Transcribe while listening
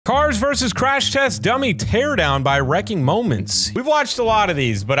Cars versus Crash Test Dummy Teardown by Wrecking Moments. We've watched a lot of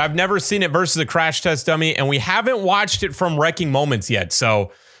these, but I've never seen it versus a Crash Test Dummy, and we haven't watched it from Wrecking Moments yet,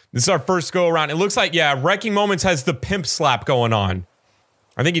 so this is our first go around. It looks like, yeah, Wrecking Moments has the pimp slap going on.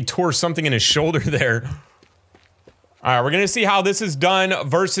 I think he tore something in his shoulder there. All right, we're gonna see how this is done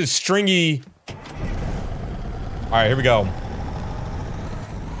versus Stringy. All right, here we go.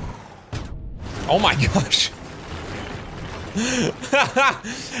 Oh my gosh.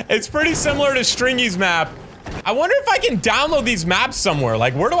 It's pretty similar to Stringy's map. I wonder if I can download these maps somewhere.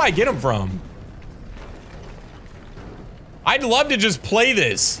 Like, where do I get them from? I'd love to just play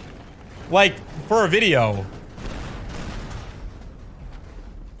this, like, for a video.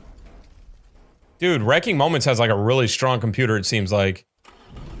 Dude, Wrecking Moments has like a really strong computer, it seems like.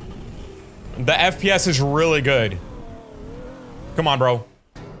 The FPS is really good. Come on, bro.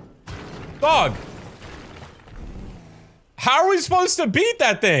 Dog. How are we supposed to beat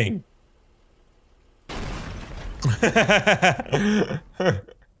that thing?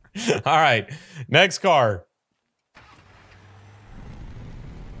 All right, next car.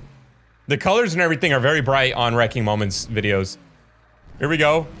 The colors and everything are very bright on Wrecking Moments videos. Here we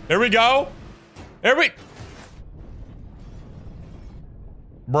go. Here we go. Here we...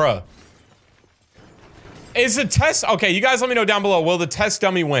 Bruh. Is the test... Okay, you guys let me know down below. Will the test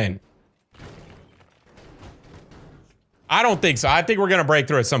dummy win? I don't think so. I think we're gonna break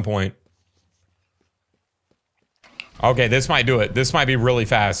through at some point. Okay, this might do it. This might be really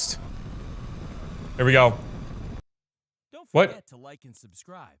fast. Here we go. Don't forget to like and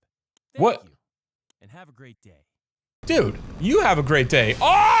subscribe. Thank What? you, and have a great day. Dude, you have a great day.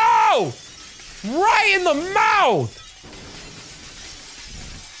 Oh! Right in the mouth!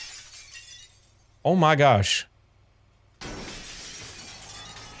 Oh my gosh.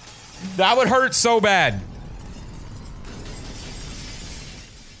 That would hurt so bad.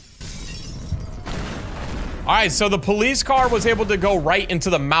 Alright, so the police car was able to go right into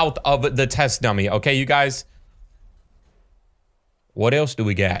the mouth of the test dummy. Okay, you guys? What else do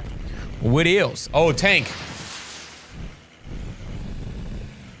we got? What else? Oh, tank.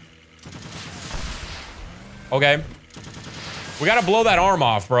 Okay. We gotta blow that arm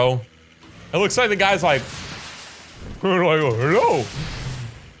off, bro. It looks like the guy's like... Hello.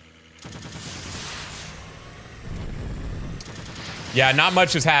 Yeah, not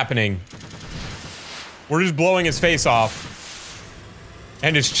much is happening. We're just blowing his face off.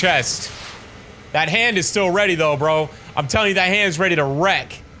 And his chest. That hand is still ready though, bro. I'm telling you, that hand's ready to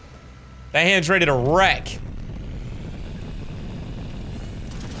wreck. That hand's ready to wreck.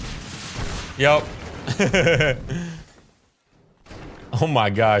 Yup. Oh my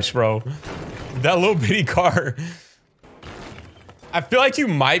gosh, bro. That little bitty car. I feel like you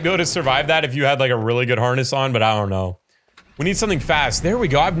might be able to survive that if you had like a really good harness on, but I don't know. We need something fast. There we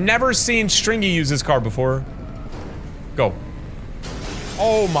go. I've never seen Stringy use this car before. Go.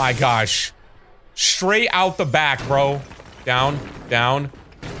 Oh my gosh. Straight out the back, bro. Down, down,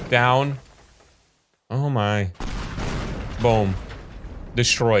 down. Oh my. Boom.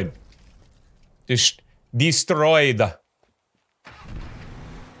 Destroyed. Destroyed. Alright,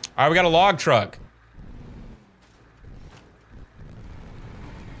 we got a log truck.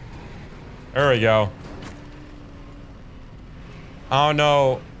 There we go. Oh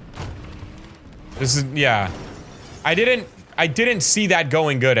no. This is, yeah. I didn't see that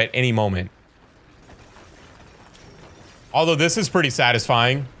going good at any moment. Although this is pretty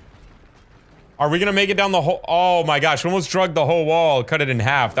satisfying. Are we gonna make it down the whole, oh my gosh, we almost drugged the whole wall, cut it in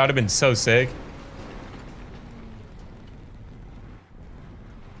half. That would have been so sick.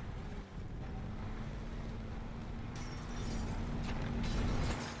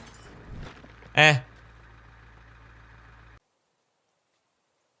 Eh.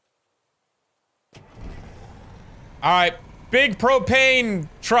 All right, big propane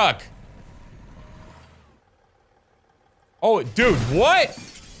truck. Oh, dude, what?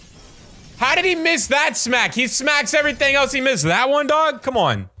 How did he miss that smack? He smacks everything else. He missed that one, dog? Come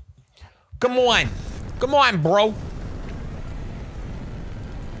on. Come on. Come on, bro.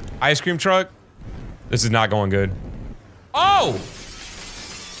 Ice cream truck. This is not going good. Oh!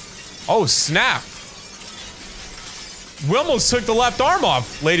 Oh, snap. We almost took the left arm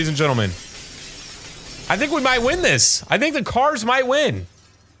off, ladies and gentlemen. I think we might win this. I think the cars might win.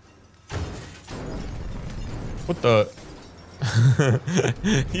 What the?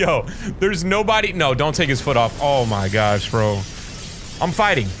 Yo, there's nobody. No, don't take his foot off. Oh my gosh, bro. I'm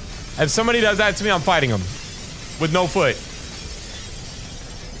fighting. If somebody does that to me, I'm fighting him. With no foot.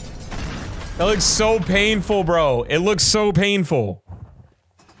 That looks so painful, bro. It looks so painful.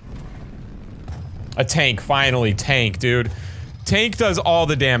 A tank, finally. Tank, dude. tank does all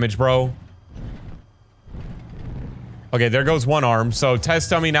the damage, bro. Okay, there goes one arm. So test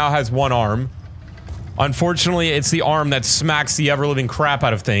dummy now has one arm. Unfortunately, it's the arm that smacks the ever-living crap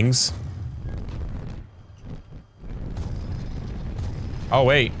out of things. Oh,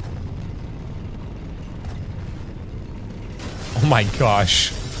 wait. Oh my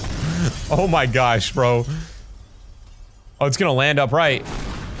gosh. Oh my gosh, bro. Oh, it's gonna land upright.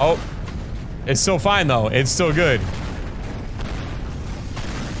 Oh. It's still fine, though. It's still good.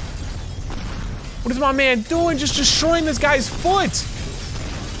 What is my man doing? Just destroying this guy's foot.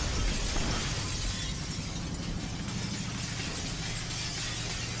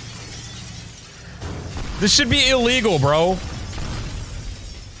 This should be illegal, bro.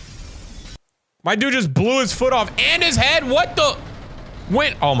 My dude just blew his foot off and his head. What the?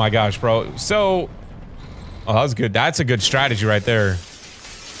 Wait. Oh my gosh, bro. So. Oh, that was good. That's a good strategy right there.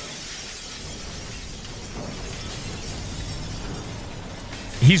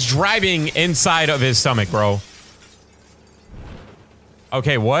 He's driving inside of his stomach, bro.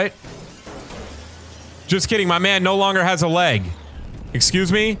 Okay, what? Just kidding. My man no longer has a leg.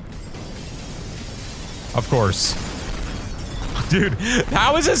 Excuse me? Of course. Dude,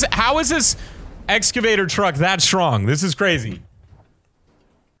 how is this excavator truck that strong? This is crazy.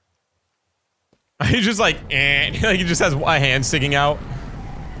 He's just like, eh. Like he just has a hand sticking out.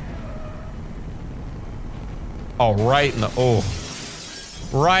 Oh, right in the, oh.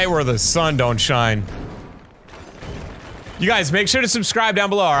 Right where the sun don't shine. You guys, make sure to subscribe down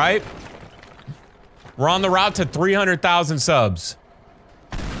below, alright? We're on the route to 300,000 subs.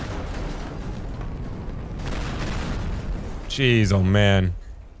 Jeez, oh man.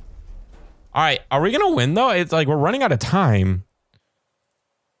 Alright, are we gonna win though? It's like we're running out of time.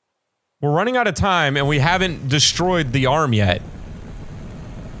 We're running out of time and we haven't destroyed the arm yet.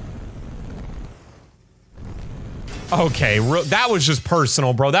 Okay, that was just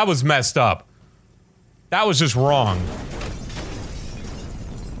personal, bro. That was messed up. That was just wrong.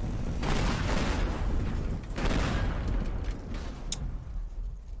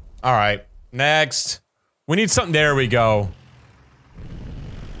 All right, next. We need something. There we go.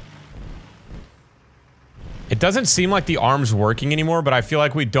 It doesn't seem like the arm's working anymore, but I feel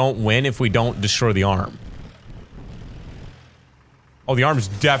like we don't win if we don't destroy the arm. Oh, the arm's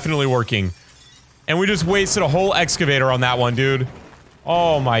definitely working. And we just wasted a whole excavator on that one, dude.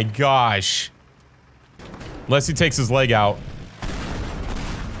 Oh my gosh. Unless he takes his leg out.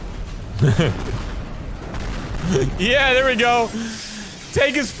 Yeah, there we go.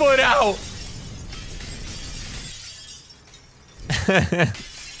 Take his foot out.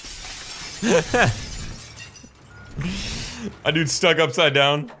 My dude's stuck upside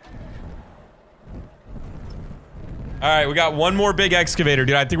down. Alright, we got one more big excavator,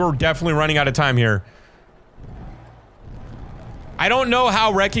 dude. I think we're definitely running out of time here. I don't know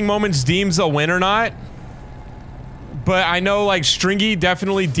how Wrecking Moments deems a win or not. But I know, like, Stringy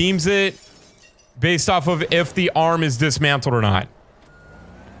definitely deems it based off of if the arm is dismantled or not.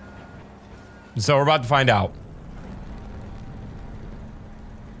 So we're about to find out.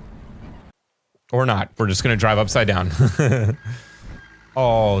 Or not. We're just gonna drive upside down.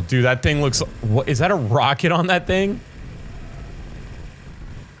 Oh, dude, that thing looks... What, is that a rocket on that thing?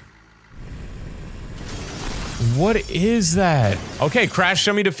 What is that? Okay, Crash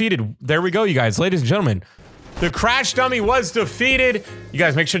Dummy defeated. There we go, you guys. Ladies and gentlemen, the Crash Dummy was defeated. You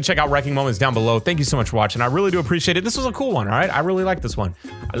guys, make sure to check out Wrecking Moments down below. Thank you so much for watching. I really do appreciate it. This was a cool one, all right? I really like this one.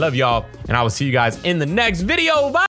 I love y'all, and I will see you guys in the next video. Bye!